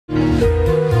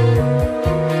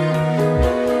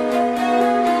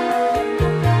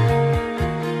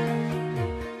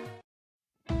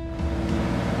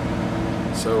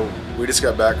just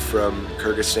got back from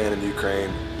Kyrgyzstan and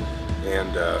Ukraine, and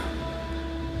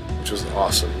which was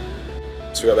awesome.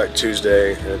 So we got back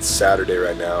Tuesday, and it's Saturday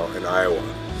right now in Iowa.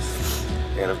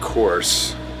 And of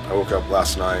course, I woke up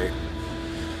last night,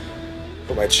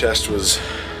 but my chest was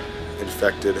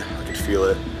infected. I could feel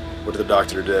it. Went to the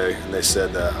doctor today, and they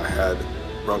said that I had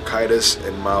bronchitis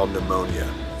and mild pneumonia.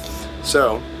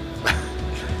 So,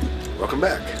 welcome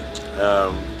back.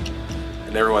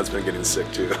 And everyone's been getting sick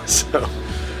too. So,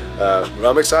 but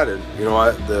I'm excited. You know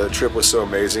what? The trip was so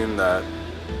amazing that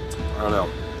I don't know.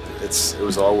 It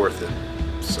was all worth it.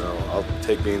 So I'll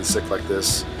take being sick like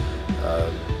this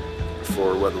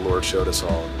for what the Lord showed us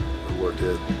all, what the Lord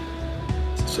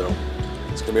did. So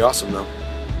it's gonna be awesome though.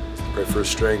 Pray for His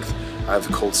strength. I have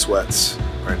cold sweats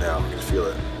right now. I can feel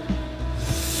it.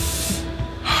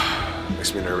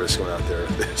 Makes me nervous going out there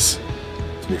with this.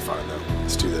 It's gonna be fine though.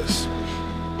 Let's do this.